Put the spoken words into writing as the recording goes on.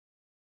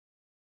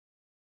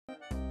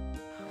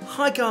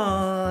Hi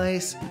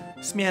guys,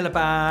 Smee-Ella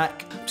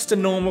back. Just a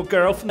normal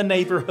girl from the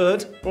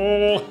neighbourhood.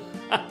 Oh.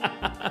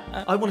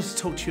 I wanted to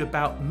talk to you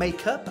about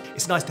makeup.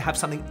 It's nice to have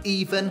something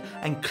even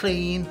and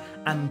clean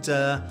and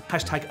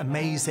hashtag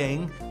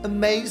amazing.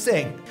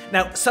 Amazing.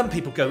 Now, some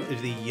people go to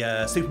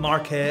the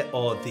supermarket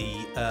or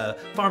the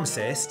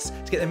pharmacists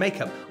to get their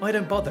makeup. I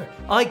don't bother.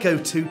 I go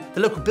to the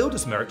local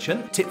builder's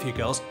merchant. Tip for you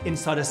girls,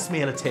 inside a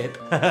Smee-Ella tip.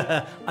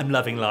 I'm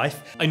loving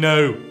life. I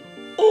know.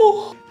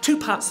 Oh, 2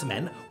 parts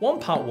cement, 1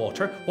 part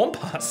water, 1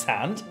 part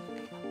sand.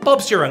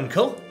 Bob's your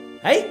uncle.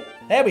 Hey,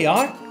 there we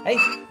are. Hey.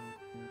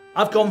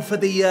 I've gone for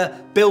the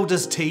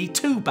builder's tea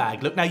 2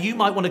 bag. Look, now you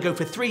might want to go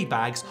for 3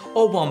 bags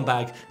or 1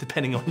 bag,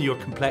 depending on your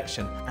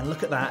complexion. And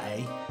look at that,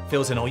 eh?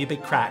 Fills in all your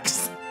big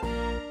cracks.